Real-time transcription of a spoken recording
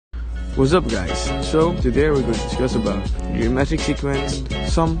What's up guys? So today we're going to discuss about geometric sequence,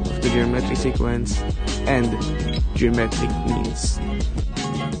 some of the geometric sequence, and geometric means.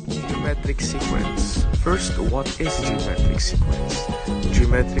 Geometric sequence. First, what is geometric sequence?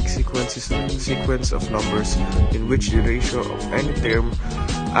 Geometric sequence is a sequence of numbers in which the ratio of any term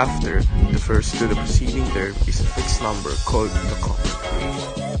after the first to the preceding term is a fixed number called the common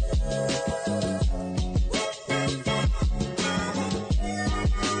ratio.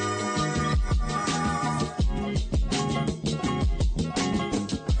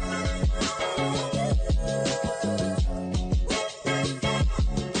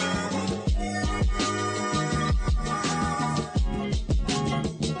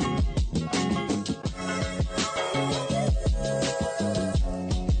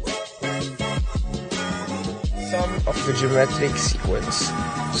 Sum of the geometric sequence.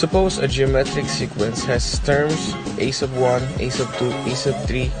 Suppose a geometric sequence has terms a sub 1, a sub 2, a sub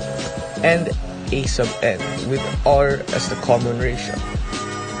 3, and a sub n with r as the common ratio.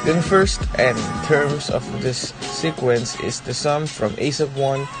 Then first n terms of this sequence is the sum from a sub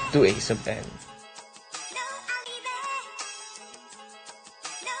 1 to a sub n.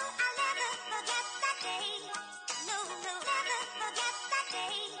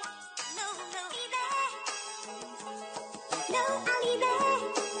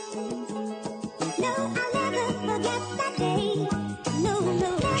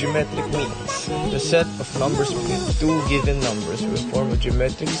 Geometric means. The set of numbers between two given numbers will form a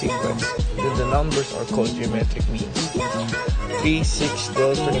geometric sequence, then the numbers are called geometric means. 3, 6,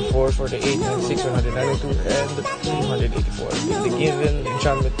 12, 24, 48, 96, 192, and 384. The given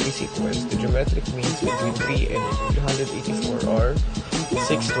geometry sequence, the geometric means between 3 and 384 are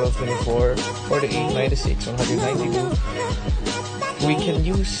 6, 12, 24, 48, 96, 192. We can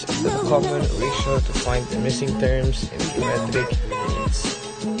use the common ratio to find the missing terms in geometric